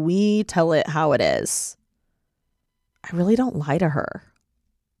 Like we tell it how it is. I really don't lie to her.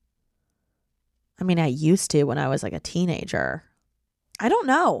 I mean, I used to when I was like a teenager. I don't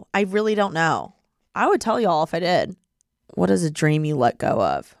know. I really don't know. I would tell y'all if I did. What is a dream you let go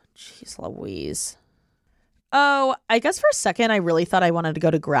of? Jeez Louise. Oh, I guess for a second I really thought I wanted to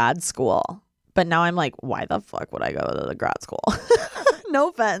go to grad school. But now I'm like, why the fuck would I go to the grad school? No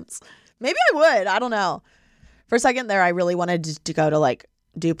offense. Maybe I would. I don't know. For a second there, I really wanted to go to like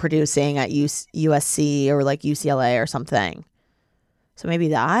do producing at USC or like UCLA or something. So maybe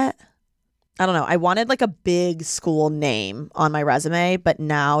that. I don't know. I wanted like a big school name on my resume, but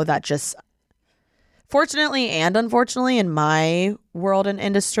now that just, fortunately and unfortunately, in my world and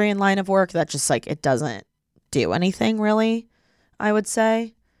industry and line of work, that just like, it doesn't do anything really, I would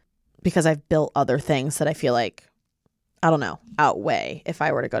say, because I've built other things that I feel like, I don't know, outweigh if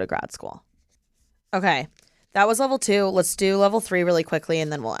I were to go to grad school. Okay, that was level 2. Let's do level 3 really quickly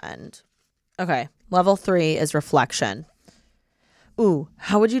and then we'll end. Okay, level 3 is reflection. Ooh,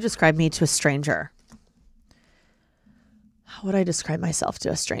 how would you describe me to a stranger? How would I describe myself to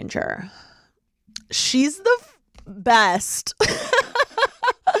a stranger? She's the best.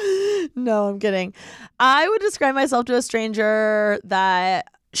 No, I'm kidding. I would describe myself to a stranger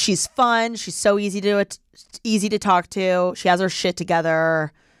that she's fun. She's so easy to talk to. She has her shit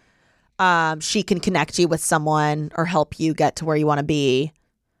together. She can connect you with someone or help you get to where you want to be.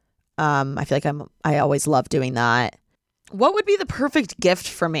 I feel like I always love doing that. What would be the perfect gift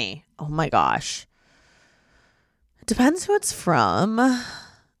for me? Oh my gosh. It depends who it's from.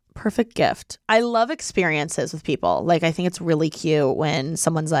 Perfect gift. I love experiences with people. Like, I think it's really cute when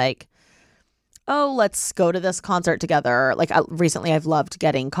someone's like, oh, let's go to this concert together. Like, recently I've loved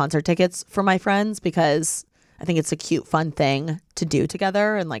getting concert tickets for my friends because I think it's a cute, fun thing to do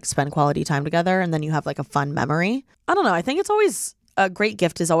together and like spend quality time together. And then you have like a fun memory. I don't know. I think it's always a great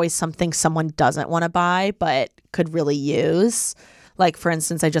gift is always something someone doesn't want to buy, but could really use. Like, for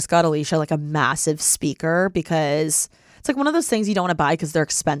instance, I just got Alicia like a massive speaker because it's like one of those things you don't want to buy because they're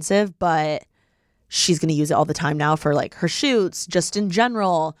expensive, but she's going to use it all the time now for like her shoots, just in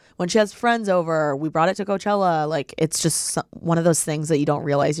general. When she has friends over, we brought it to Coachella. Like, it's just one of those things that you don't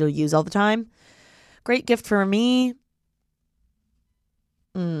realize you'll use all the time. Great gift for me.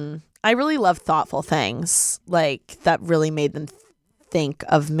 I really love thoughtful things like that really made them think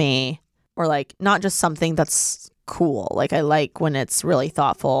of me, or like not just something that's cool. Like, I like when it's really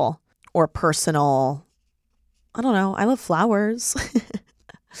thoughtful or personal. I don't know. I love flowers.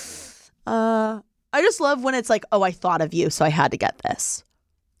 I just love when it's like, oh, I thought of you, so I had to get this.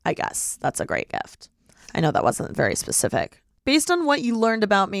 I guess that's a great gift. I know that wasn't very specific. Based on what you learned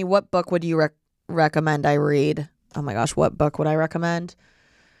about me, what book would you recommend I read? Oh my gosh, what book would I recommend?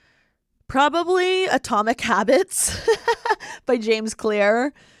 Probably Atomic Habits by James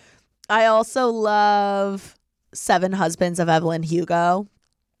Clear. I also love 7 Husbands of Evelyn Hugo.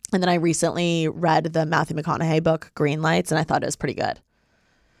 And then I recently read the Matthew McConaughey book, Green Lights, and I thought it was pretty good.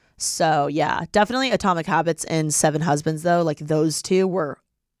 So yeah, definitely Atomic Habits and 7 Husbands though. Like, those two were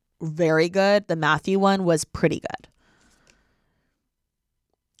very good. The Matthew one was pretty good.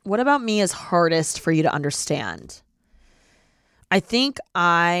 What about me is hardest for you to understand? I think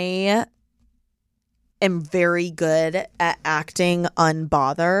I am very good at acting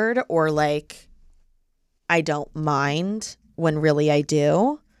unbothered, or like I don't mind when really I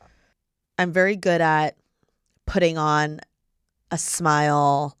do. I'm very good at putting on a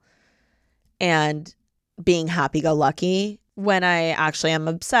smile and being happy-go-lucky when I actually am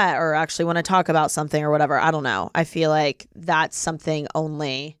upset or actually want to talk about something or whatever. I don't know. I feel like that's something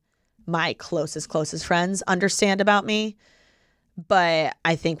only my closest friends understand about me. But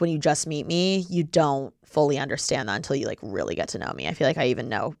I think when you just meet me, you don't fully understand that until you like really get to know me. I feel like I even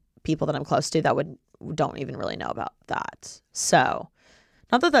know people that I'm close to that don't even really know about that. So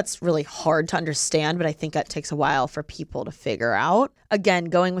not that that's really hard to understand, but I think that takes a while for people to figure out. Again,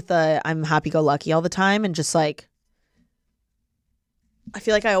 going with the I'm happy-go-lucky all the time, and just like I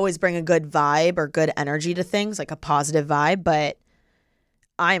feel like I always bring a good vibe or good energy to things, like a positive vibe, but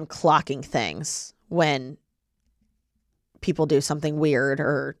I am clocking things when people do something weird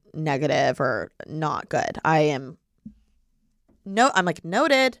or negative or not good. I'm like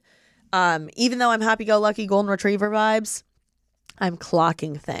noted. Even though I'm happy-go-lucky golden retriever vibes, I'm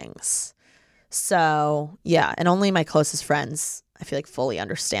clocking things. So yeah, and only my closest friends, I feel like, fully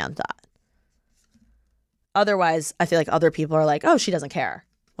understand that. Otherwise, I feel like other people are like, oh, she doesn't care.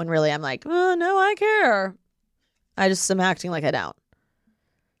 When really I'm like, oh, no, I care. I just am acting like I don't.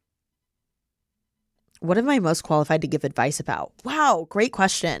 What am I most qualified to give advice about? Wow, great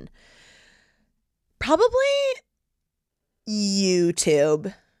question. Probably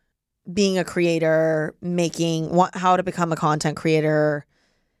YouTube. Being a creator, how to become a content creator,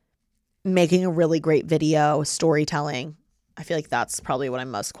 making a really great video, storytelling. I feel like that's probably what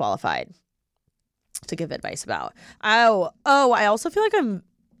I'm most qualified to give advice about. I also feel like I'm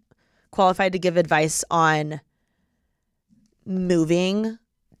qualified to give advice on moving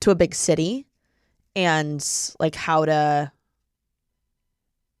to a big city and like how to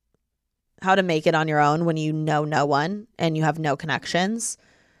make it on your own when you know no one and you have no connections.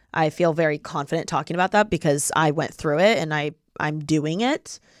 I feel very confident talking about that because I went through it and I'm doing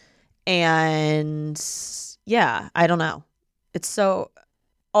it. And yeah, I don't know. It's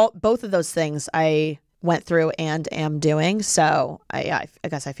both of those things I went through and am doing. So I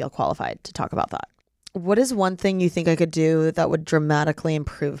guess I feel qualified to talk about that. What is one thing you think I could do that would dramatically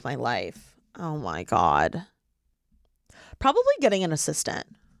improve my life? Oh my God. Probably getting an assistant.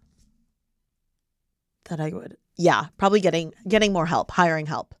 Probably getting more help, hiring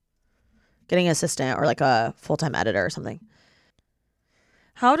help. Getting an assistant or like a full-time editor or something.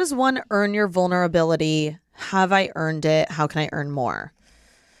 How does one earn your vulnerability? Have I earned it? How can I earn more?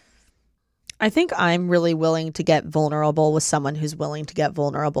 I think I'm really willing to get vulnerable with someone who's willing to get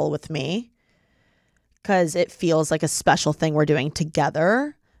vulnerable with me, because it feels like a special thing we're doing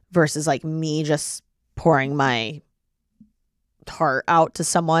together versus like me just pouring my heart out to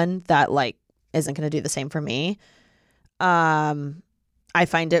someone that like isn't going to do the same for me. I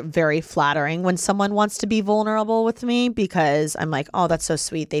find it very flattering when someone wants to be vulnerable with me, because I'm like, oh, that's so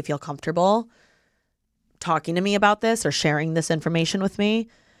sweet. They feel comfortable talking to me about this or sharing this information with me.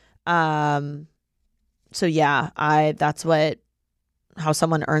 So yeah, that's how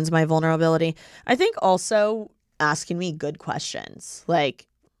someone earns my vulnerability. I think also asking me good questions, like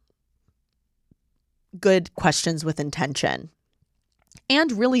good questions with intention,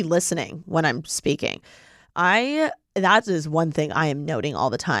 and really listening when I'm speaking. That is one thing I am noting all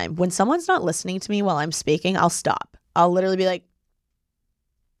the time. When someone's not listening to me while I'm speaking, I'll stop. I'll literally be like,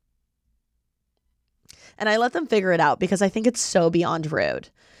 and I let them figure it out, because I think it's so beyond rude.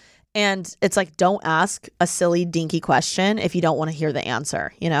 And it's like, don't ask a silly, dinky question if you don't want to hear the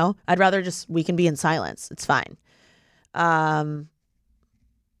answer, you know? I'd rather we can be in silence. It's fine.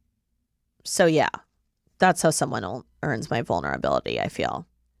 So yeah, that's how someone earns my vulnerability, I feel.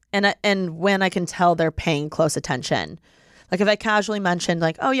 And when I can tell they're paying close attention. Like if I casually mentioned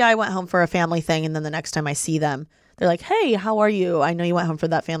like, oh yeah, I went home for a family thing, and then the next time I see them, they're like, hey, how are you? I know you went home for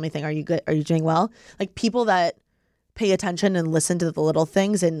that family thing. Are you good? Are you doing well? Like people that pay attention and listen to the little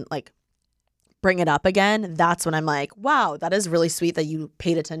things and like bring it up again, that's when I'm like, wow, that is really sweet that you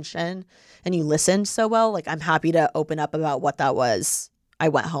paid attention and you listened so well. Like I'm happy to open up about what that was I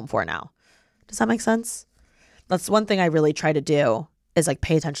went home for now. Does that make sense? That's one thing I really try to do, is like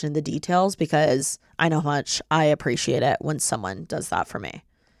pay attention to the details, because I know how much I appreciate it when someone does that for me.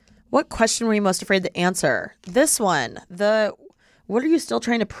 What question were you most afraid to answer? This one, what are you still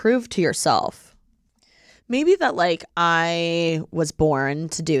trying to prove to yourself? Maybe that like I was born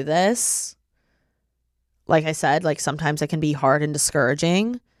to do this. Like I said, like sometimes it can be hard and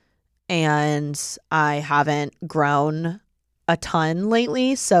discouraging, and I haven't grown a ton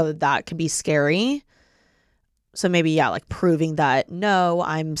lately, so that can be scary. So maybe, yeah, like proving that, no,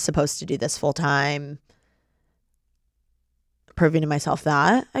 I'm supposed to do this full time. Proving to myself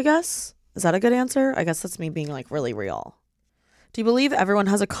that, I guess. Is that a good answer? I guess that's me being like really real. Do you believe everyone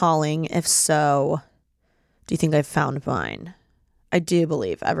has a calling? If so, do you think I've found mine? I do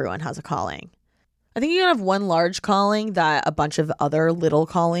believe everyone has a calling. I think you can have one large calling that a bunch of other little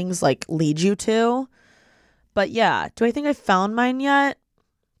callings like lead you to. But yeah, do I think I've found mine yet?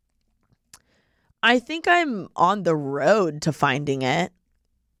 I think I'm on the road to finding it.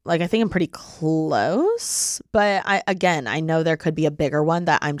 Like, I think I'm pretty close. But I know there could be a bigger one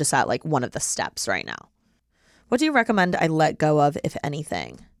that I'm just at like one of the steps right now. What do you recommend I let go of, if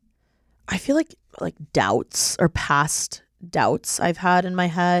anything? I feel like doubts or past doubts I've had in my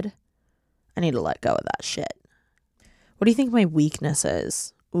head. I need to let go of that shit. What do you think my weakness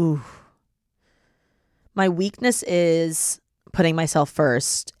is? Ooh. My weakness is putting myself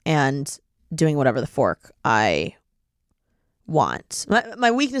first and doing whatever the fork I want.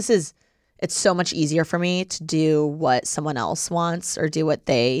 My weakness is it's so much easier for me to do what someone else wants or do what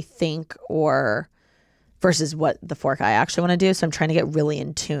they think, or versus what the fork I actually want to do. So I'm trying to get really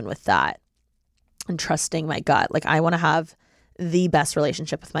in tune with that and trusting my gut. Like I want to have the best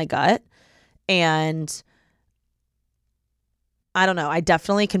relationship with my gut. And I don't know, I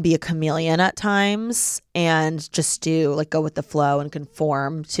definitely can be a chameleon at times and just go with the flow and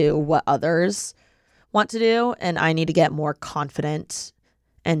conform to what others want to do. And I need to get more confident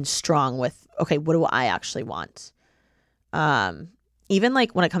and strong with, okay, what do I actually want? Even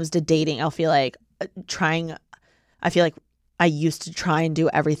like when it comes to dating, I feel like I used to try and do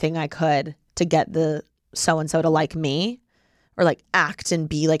everything I could to get the so-and-so to like me, or like act and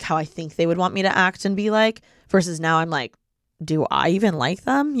be like how I think they would want me to act and be like, versus now I'm like, do I even like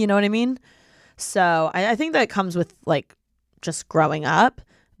them? You know what I mean? So I think that comes with like just growing up,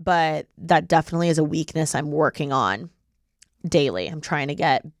 but that definitely is a weakness I'm working on daily. I'm trying to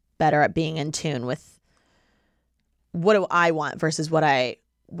get better at being in tune with what do I want versus what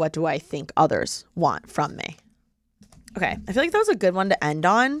do I think others want from me. Okay, I feel like that was a good one to end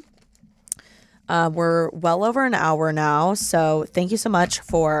on. We're well over an hour now, so thank you so much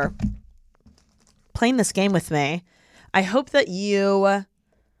for playing this game with me. I hope that you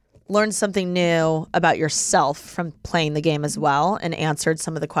learned something new about yourself from playing the game as well and answered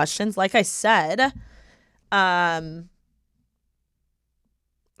some of the questions. Like I said,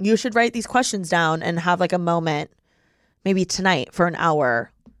 you should write these questions down and have like a moment, maybe tonight for an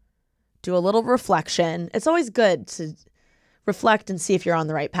hour. Do a little reflection. It's always good to reflect and see if you're on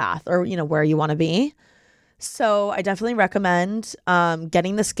the right path or, where you want to be. So I definitely recommend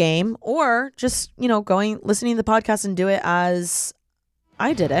getting this game or just, listening to the podcast and do it as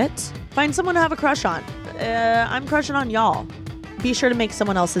I did it. Find someone to have a crush on. I'm crushing on y'all. Be sure to make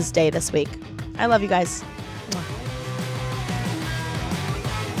someone else's day this week. I love you guys.